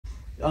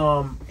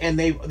and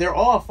they're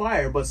all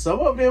fire, but some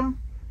of them,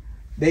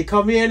 they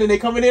come in a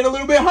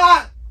little bit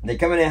hot. They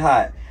coming in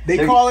hot.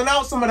 They're calling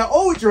out some of the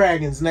old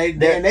dragons, and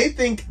they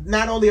think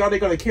not only are they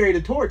going to carry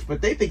the torch,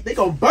 but they think they're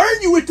going to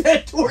burn you with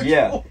that torch.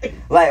 Yeah. Boy.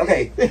 Like,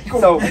 okay,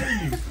 so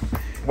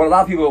what a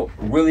lot of people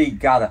really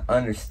got to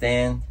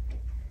understand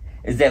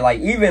is that, like,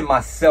 even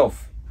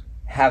myself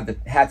had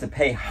to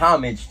pay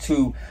homage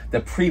to the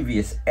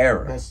previous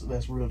era.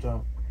 That's real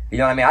talk. You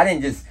know what I mean? I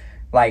didn't just,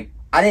 like,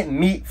 I didn't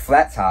meet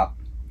Flat Top.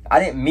 I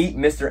didn't meet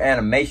Mr.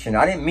 Animation.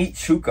 I didn't meet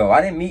Chuko. I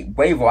didn't meet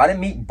Wavo. I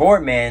didn't meet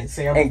Boardman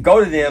and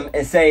go to them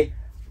and say,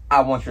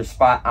 I want your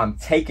spot. I'm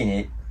taking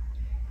it.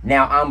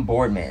 Now I'm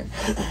Boardman.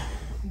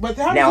 But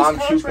how does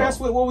this contrast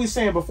with what we were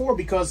saying before?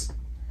 Because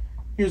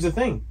here's the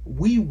thing.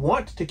 We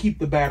want to keep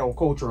the battle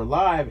culture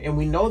alive, and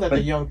we know that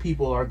the young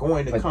people are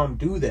going to come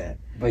do that.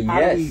 But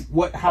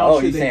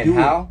how should they do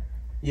it?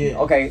 Yeah.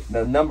 Okay,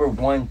 the number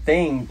one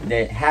thing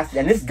that has to,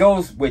 and this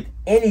goes with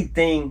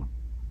anything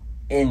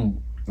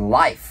in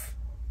life.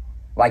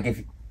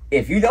 Like,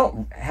 if you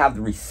don't have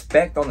the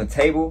respect on the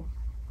table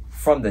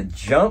from the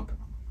jump,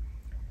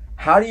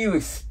 how do you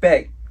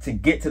expect to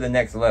get to the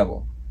next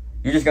level?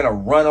 You're just going to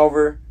run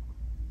over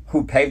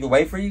who paved the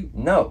way for you?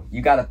 No,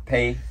 you got to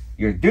pay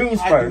your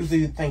dues first. I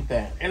do think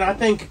that. And I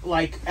think,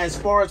 like, as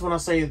far as when I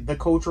say the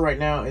culture right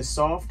now is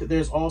soft,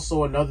 there's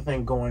also another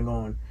thing going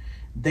on.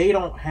 They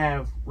don't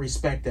have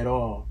respect at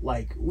all.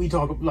 Like, we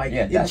talk, like,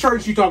 in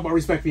church, you talk about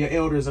respect for your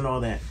elders and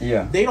all that.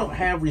 Yeah. They don't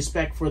have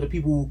respect for the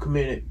people who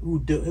committed,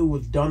 who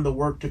have done the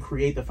work to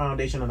create the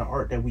foundation of the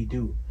art that we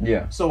do.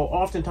 Yeah. So,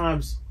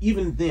 oftentimes,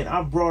 even then,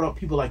 I've brought up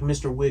people like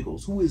Mr.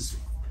 Wiggles, who is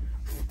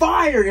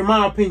fire, in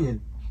my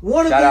opinion.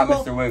 Shout out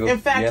Mr. Wiggles. In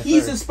fact,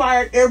 he's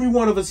inspired every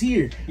one of us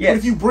here. Yes. But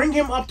if you bring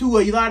him up to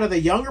a lot of the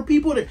younger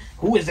people,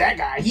 who is that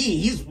guy?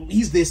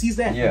 He's this, he's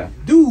that. Yeah.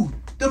 Dude.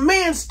 The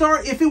man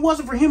if it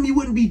wasn't for him, you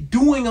wouldn't be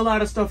doing a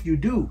lot of stuff you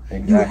do.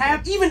 Exactly. You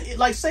have, even,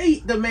 like, say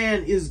the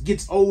man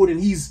gets old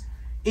and he's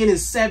in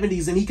his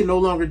 70s and he can no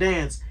longer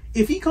dance.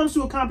 If he comes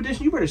to a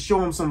competition, you better show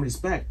him some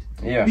respect.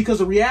 Yeah. Because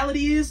the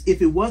reality is, if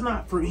it was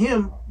not for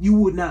him, you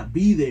would not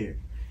be there.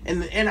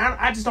 And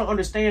I just don't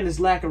understand this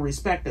lack of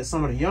respect that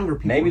some of the younger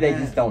people Maybe they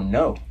just don't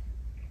know.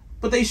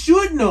 But they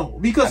should know.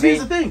 Because here's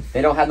the thing.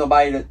 They don't have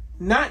nobody to...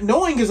 Not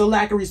knowing is a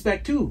lack of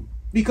respect, too.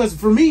 Because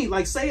for me,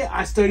 like, say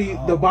I study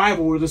the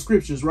Bible or the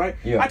scriptures, right?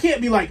 Yeah. I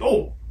can't be like,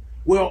 oh,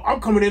 well, I'm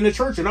coming into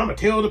church and I'm going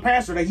to tell the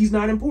pastor that he's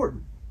not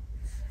important.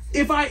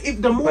 The more I study...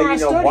 But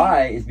you know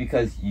why? It's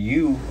because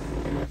you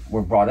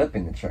were brought up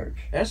in the church.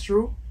 That's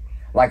true.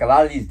 Like, a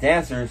lot of these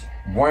dancers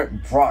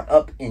weren't brought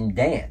up in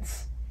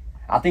dance.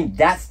 I think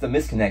that's the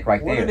misconnect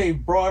right there. What are they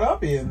brought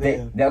up in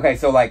then? Okay,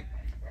 so, like...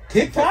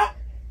 TikTok?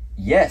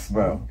 Yes,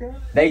 bro. Okay.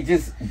 They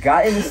just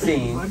got in the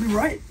scene. You might be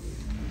right.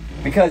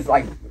 Because,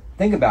 like...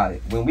 Think about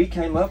it. When we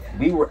came up,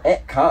 we were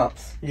at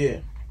comps.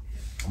 Yeah.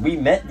 We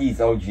met these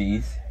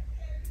OGs.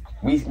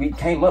 We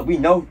came up. We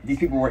know these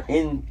people were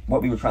in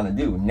what we were trying to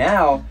do.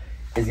 Now,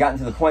 it's gotten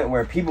to the point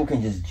where people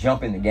can just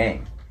jump in the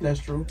game. That's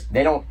true.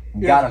 They don't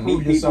got to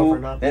meet people.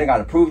 They don't got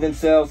to prove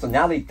themselves. So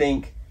now they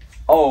think,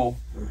 oh,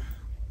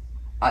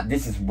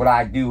 this is what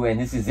I do and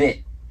this is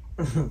it.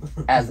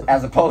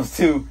 as opposed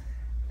to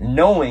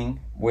knowing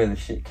where the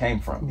shit came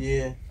from.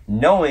 Yeah.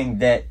 Knowing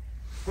that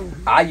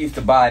I used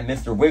to buy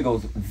Mr.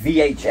 Wiggles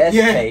VHS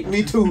tape.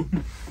 Me too.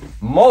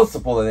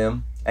 Multiple of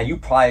them, and you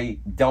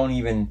probably don't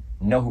even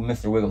know who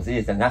Mr. Wiggles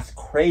is, and that's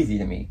crazy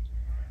to me.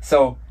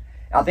 So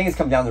I think it's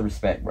come down to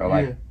respect, bro.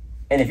 Like,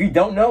 and if you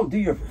don't know, do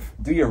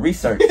your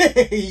research.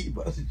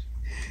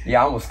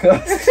 Yeah, I almost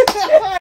cussed.